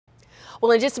Well,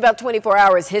 in just about 24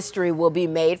 hours, history will be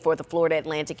made for the Florida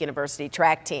Atlantic University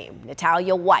track team.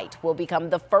 Natalliah Whyte will become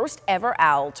the first ever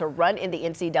Owl to run in the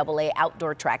NCAA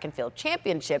Outdoor Track and Field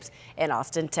Championships in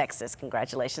Austin, Texas.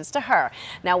 Congratulations to her.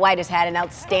 Now, Whyte has had an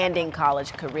outstanding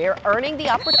college career, earning the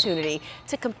opportunity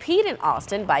to compete in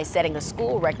Austin by setting a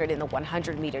school record in the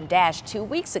 100-meter dash 2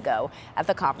 weeks ago at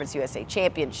the Conference USA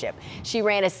Championship. She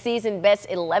ran a season best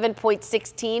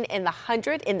 11.16 in the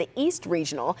 100 in the East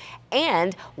Regional,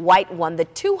 and Whyte won the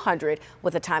 200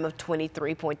 with a time of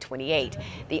 23.28.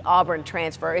 The Auburn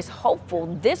transfer is hopeful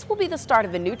this will be the start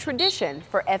of a new tradition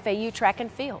for FAU track and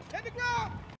field.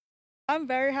 I'm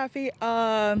very happy.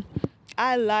 I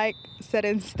like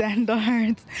setting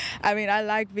standards. I mean, I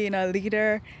like being a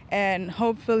leader, and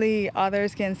hopefully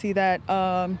others can see that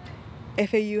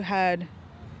FAU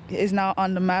is now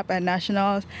on the map at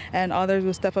nationals, and others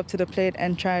will step up to the plate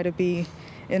and try to be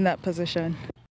in that position.